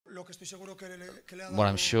what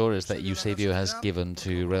I'm sure is that Eusebio has given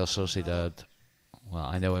to Real Sociedad, well,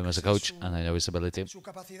 I know him as a coach and I know his ability,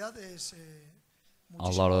 a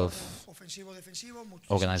lot of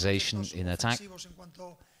organization in attack,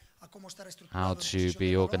 how to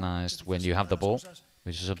be organized when you have the ball,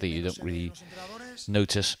 which is something you don't really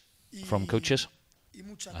notice from coaches,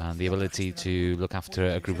 and the ability to look after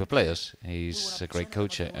a group of players. He's a great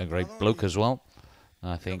coach, a great bloke as well.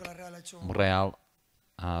 I think Real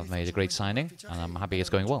have made a great signing, and I'm happy it's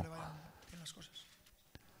going well.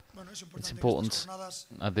 It's important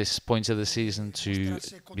at this point of the season to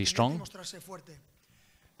be strong.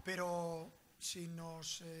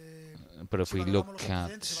 But if we look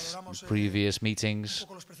at previous meetings,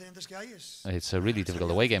 it's a really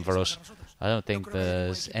difficult away game for us. I don't think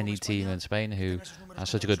there's any team in Spain who has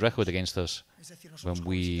such a good record against us when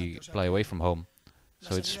we play away from home.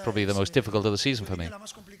 So it's probably the most difficult of the season for me.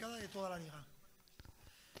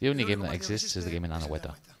 The only game that exists is the game in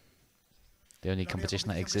Anoeta. The only competition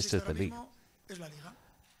that exists is the league.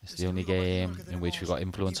 It's the only game in which we've got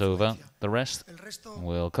influence over. The rest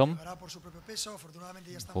will come.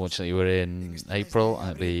 Fortunately, we're in April, and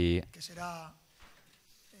it'll be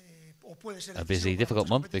a busy, difficult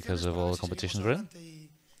month because of all the competitions we're in.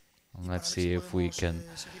 And let's see if we can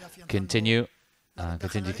continue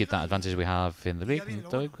to keep that advantage we have in the league. And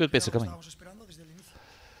the good bits are coming.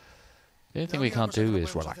 The only thing we can't do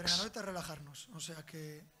is relax.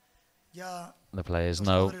 The players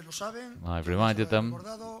know. I've reminded them.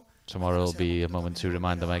 Tomorrow will be a moment to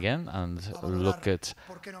remind them again and look at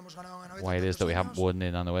why it is that we haven't won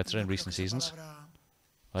in Anoeta in recent seasons.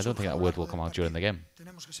 I don't think that word will come out during the game.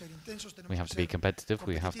 We have to be competitive,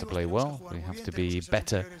 we have to play well, we have to be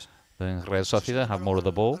better than Real Sociedad, have more of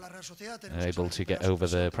the ball, able to get over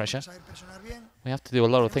the pressure. We have to do a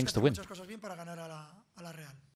lot of things to win.